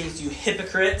Pharisees, you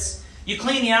hypocrites! You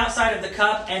clean the outside of the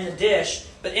cup and the dish,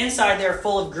 but inside they are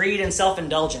full of greed and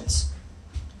self-indulgence."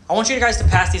 I want you guys to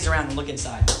pass these around and look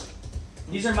inside.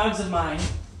 These are mugs of mine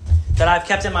that I've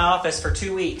kept in my office for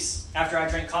 2 weeks after I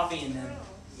drank coffee in them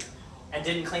and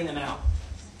didn't clean them out.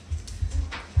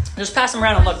 Just pass them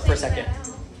around and look for a second.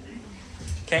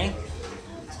 Okay?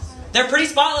 They're pretty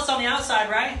spotless on the outside,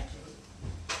 right?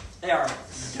 They are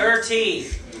dirty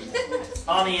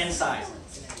on the inside.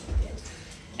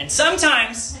 And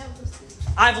sometimes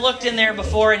I've looked in there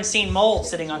before and seen mold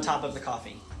sitting on top of the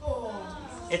coffee.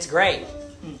 It's great.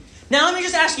 Now let me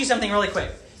just ask you something really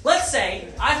quick. Let's say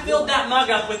I filled that mug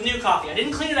up with new coffee. I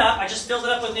didn't clean it up. I just filled it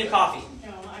up with new coffee.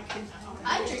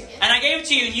 I drink it. And I gave it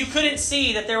to you, and you couldn't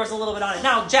see that there was a little bit on it.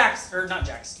 Now,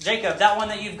 Jacob, that one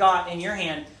that you've got in your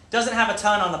hand doesn't have a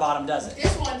ton on the bottom, does it?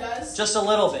 This one does. Just a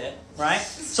little bit, right?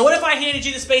 So what if I handed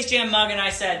you the Space Jam mug and I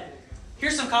said,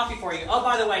 here's some coffee for you. Oh,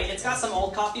 by the way, it's got some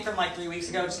old coffee from like 3 weeks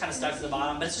ago, just kind of stuck to the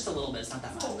bottom, but it's just a little bit. It's not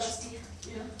that much.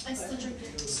 I still drink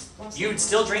it. You would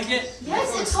still drink it?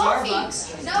 Yes, it's coffee. No, it's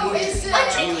still.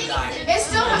 It's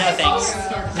still No, thanks.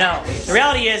 No. The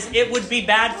reality is, it would be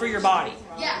bad for your body.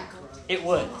 Yeah. It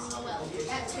would.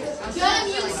 Good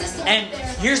immune system. And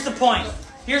here's the point.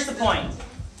 Here's the point.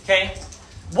 Okay?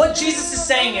 What Jesus is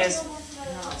saying is,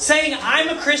 saying I'm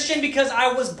a Christian because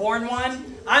I was born one.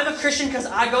 I'm a Christian because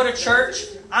I go to church.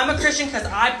 I'm a Christian because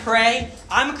I pray.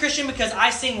 I'm a Christian because I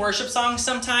sing worship songs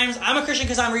sometimes. I'm a Christian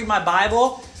because I read my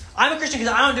Bible. I'm a Christian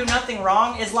because I don't do nothing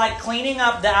wrong. Is like cleaning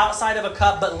up the outside of a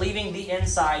cup but leaving the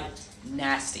inside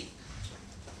nasty.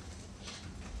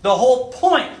 The whole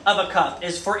point of a cup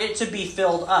is for it to be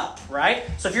filled up, right?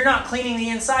 So if you're not cleaning the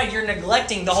inside, you're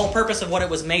neglecting the whole purpose of what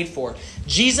it was made for.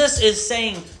 Jesus is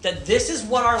saying that this is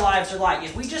what our lives are like.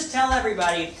 If we just tell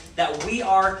everybody that we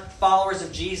are followers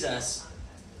of Jesus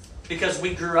because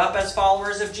we grew up as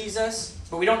followers of Jesus,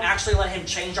 but we don't actually let Him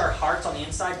change our hearts on the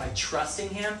inside by trusting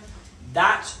Him,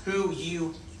 that's who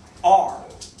you are.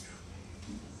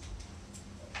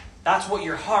 That's what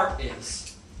your heart is.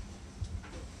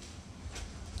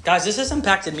 Guys, this has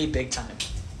impacted me big time.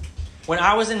 When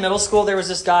I was in middle school, there was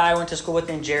this guy I went to school with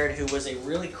named Jared who was a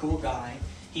really cool guy.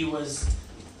 He was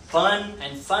fun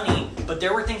and funny, but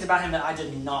there were things about him that I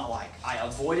did not like. I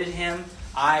avoided him.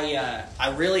 I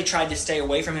really tried to stay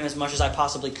away from him as much as I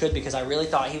possibly could because I really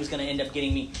thought he was going to end up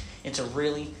getting me into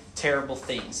really terrible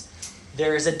things.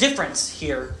 There is a difference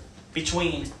here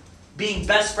between being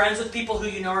best friends with people who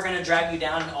you know are going to drag you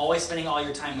down and always spending all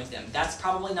your time with them. That's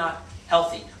probably not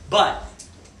healthy. But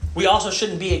we also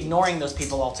shouldn't be ignoring those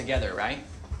people altogether, right?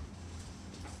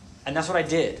 And that's what I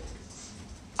did.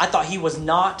 I thought he was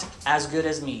not as good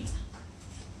as me.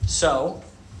 So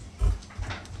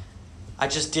I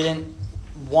just didn't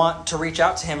want to reach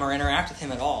out to him or interact with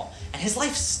him at all. And his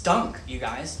life stunk, you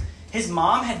guys. His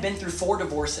mom had been through 4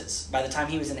 divorces by the time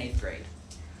he was in 8th grade.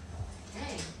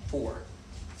 4.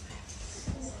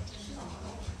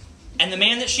 And the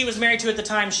man that she was married to at the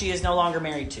time, she is no longer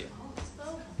married to.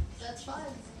 That's fine.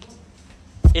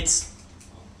 It's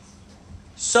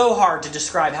so hard to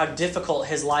describe how difficult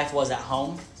his life was at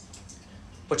home,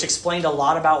 which explained a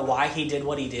lot about why he did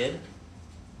what he did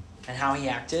and how he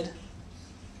acted.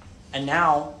 And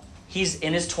now he's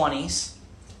in his 20s.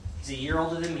 He's a year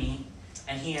older than me,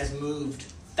 and he has moved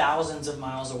thousands of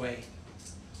miles away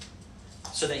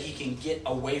so that he can get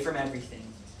away from everything.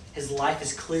 His life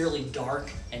is clearly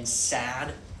dark and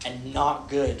sad and not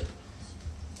good.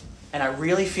 And I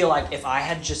really feel like if I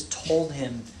had just told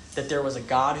him that there was a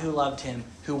God who loved him,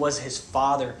 who was his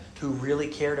father, who really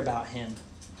cared about him,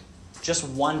 just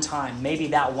one time, maybe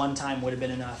that one time would have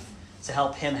been enough to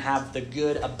help him have the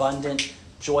good, abundant,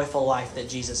 joyful life that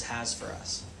Jesus has for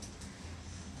us.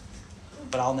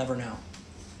 But I'll never know.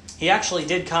 He actually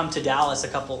did come to Dallas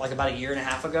about a year and a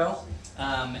half ago.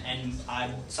 And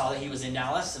I saw that he was in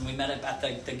Dallas, and we met up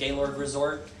at the Gaylord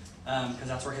Resort because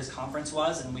that's where his conference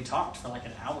was, and we talked for like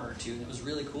an hour or two, and it was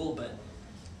really cool, but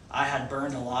I had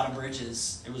burned a lot of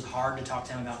bridges. It was hard to talk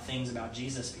to him about things about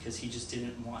Jesus because he just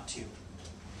didn't want to.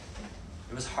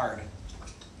 It was hard.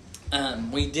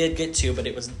 We did get to, but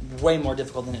it was way more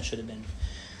difficult than it should have been.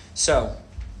 So,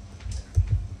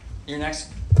 your next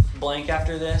blank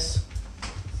after this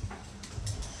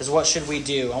is what should we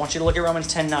do? I want you to look at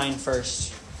Romans 10:9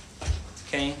 first.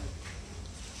 Okay?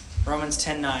 Romans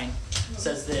 10:9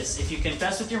 says this: if you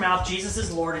confess with your mouth Jesus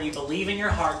is Lord and you believe in your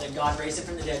heart that God raised him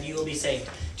from the dead, you will be saved.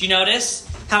 Do you notice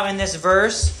how in this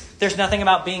verse there's nothing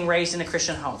about being raised in a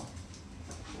Christian home?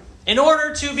 In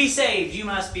order to be saved, you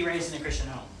must be raised in a Christian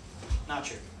home. Not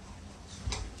true.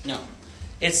 No.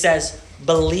 It says,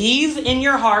 believe in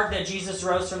your heart that Jesus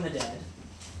rose from the dead,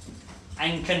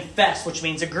 and confess, which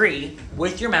means agree,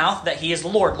 with your mouth that he is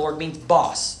Lord. Lord means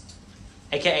boss.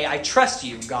 AKA, I trust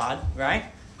you, God, right?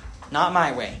 Not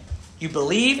my way. You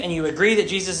believe and you agree that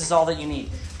Jesus is all that you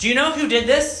need. Do you know who did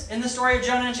this in the story of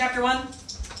Jonah in chapter 1?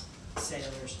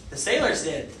 Sailors. The sailors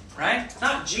did, right?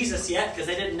 Not Jesus yet, because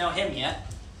they didn't know him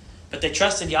yet. But they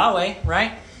trusted Yahweh,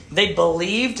 right? They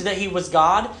believed that he was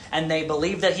God, and they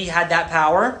believed that he had that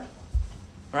power,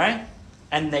 right?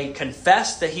 And they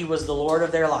confessed that he was the Lord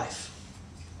of their life.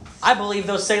 I believe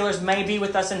those sailors may be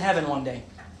with us in heaven one day.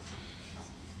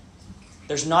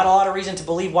 There's not a lot of reason to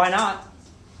believe why not,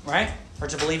 right? Or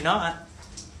to believe not.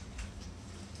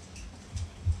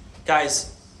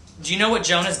 Guys, do you know what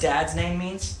Jonah's dad's name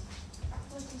means?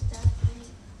 What's his dad's name?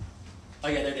 Oh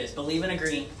yeah, there it is. Believe and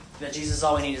agree that Jesus is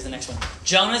all we need is the next one.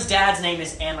 Jonah's dad's name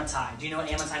is Amittai. Do you know what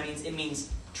Amittai means? It means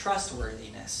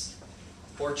trustworthiness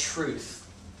or truth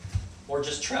or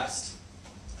just trust.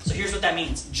 So here's what that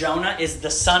means. Jonah is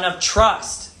the son of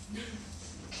trust.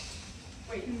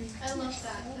 Wait, I love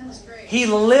that. That was great. He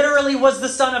literally was the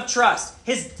son of trust.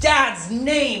 His dad's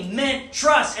name meant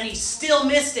trust, and he still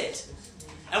missed it.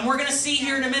 And we're going to see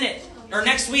here in a minute, or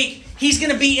next week, he's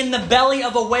going to be in the belly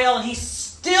of a whale, and he's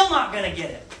still not going to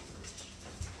get it.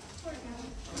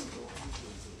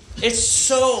 It's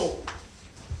so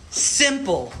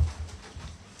simple.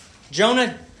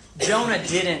 Jonah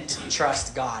didn't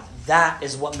trust God. That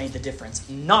is what made the difference.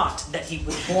 Not that he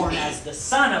was born as the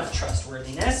son of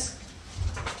trustworthiness,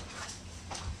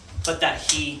 but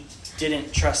that he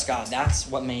didn't trust God. That's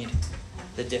what made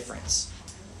the difference.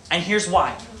 And here's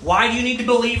why. Why do you need to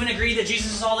believe and agree that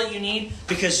Jesus is all that you need?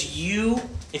 Because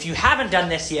if you haven't done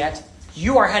this yet,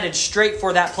 you are headed straight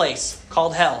for that place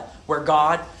called hell, where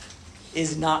God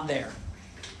is not there.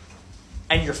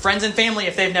 And your friends and family,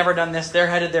 if they've never done this, they're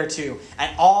headed there too.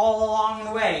 And all along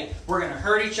the way, we're going to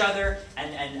hurt each other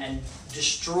and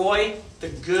destroy the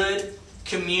good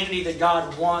community that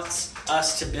God wants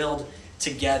us to build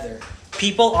together.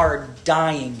 People are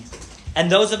dying. And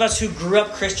those of us who grew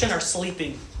up Christian are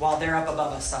sleeping while they're up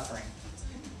above us suffering.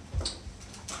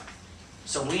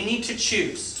 So we need to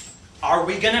choose. Are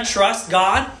we going to trust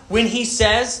God when He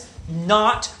says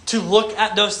not to look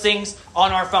at those things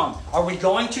on our phone? Are we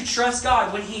going to trust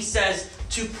God when He says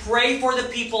to pray for the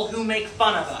people who make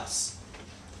fun of us?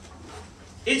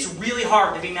 It's really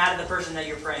hard to be mad at the person that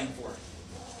you're praying for.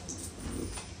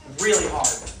 Really hard.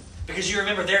 Because you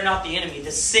remember, they're not the enemy.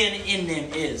 The sin in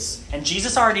them is. And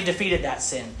Jesus already defeated that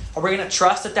sin. Are we going to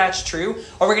trust that that's true?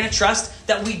 Are we going to trust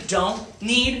that we don't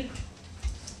need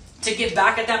to get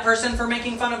back at that person for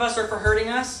making fun of us or for hurting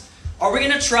us? Are we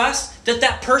going to trust that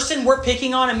that person we're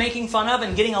picking on and making fun of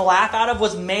and getting a laugh out of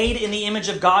was made in the image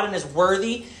of God and is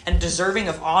worthy and deserving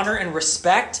of honor and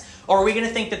respect? Or are we going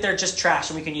to think that they're just trash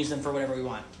and we can use them for whatever we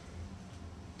want?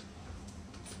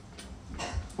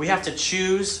 We have to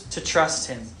choose to trust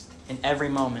Him in every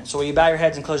moment. So will you bow your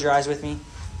heads and close your eyes with me?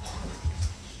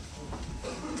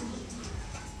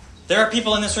 There are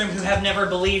people in this room who have never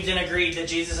believed and agreed that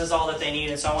Jesus is all that they need,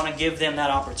 and so I want to give them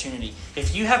that opportunity.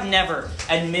 If you have never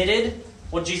admitted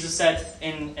what Jesus said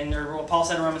or what Paul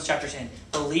said in Romans chapter 10,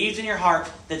 believed in your heart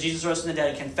that Jesus rose from the dead,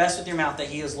 and confessed with your mouth that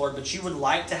He is Lord, but you would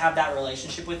like to have that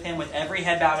relationship with Him with every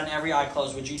head bowed and every eye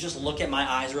closed, would you just look at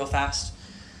my eyes real fast?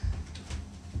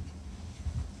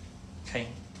 Okay.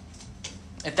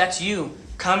 If that's you,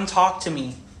 come talk to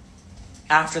me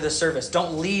after the service.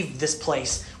 Don't leave this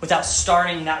place without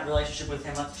starting that relationship with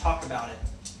Him. Let's talk about it.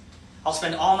 I'll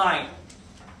spend all night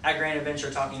at Grand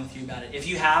Adventure talking with you about it. If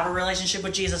you have a relationship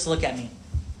with Jesus, look at me.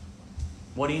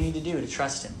 What do you need to do to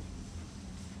trust Him?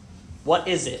 What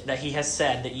is it that He has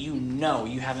said that you know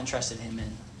you haven't trusted Him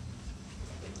in?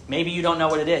 Maybe you don't know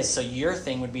what it is, so your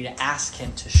thing would be to ask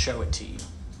Him to show it to you.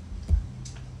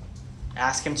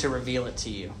 Ask Him to reveal it to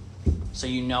you, so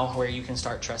you know where you can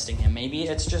start trusting Him. Maybe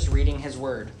it's just reading His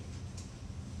Word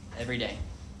every day.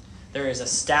 There is a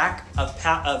stack of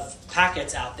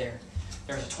packets out there.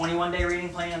 There's a 21-day reading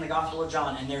plan in the Gospel of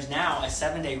John, and there's now a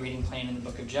 7-day reading plan in the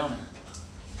book of Jonah.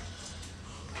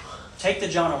 Take the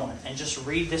Jonah one and just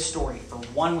read this story for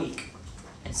 1 week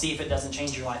and see if it doesn't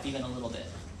change your life even a little bit.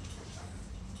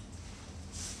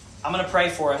 I'm going to pray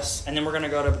for us, and then we're going to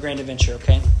go to Grand Adventure,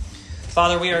 okay?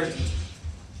 Father, we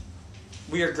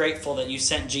are grateful that You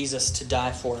sent Jesus to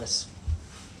die for us.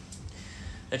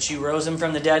 That You rose Him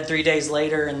from the dead 3 days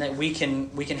later, and that we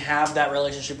can have that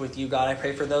relationship with You, God. I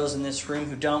pray for those in this room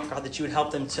who don't, God, that You would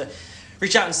help them to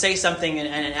reach out and say something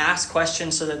and ask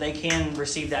questions so that they can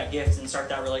receive that gift and start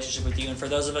that relationship with You. And for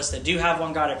those of us that do have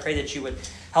one, God, I pray that You would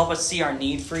help us see our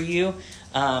need for You,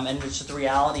 and it's just the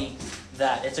reality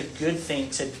that it's a good thing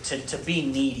to be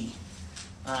needy.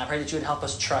 I pray that You would help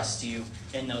us trust You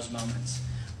in those moments.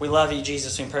 We love You,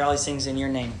 Jesus. We pray all these things in Your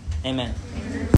name. Amen.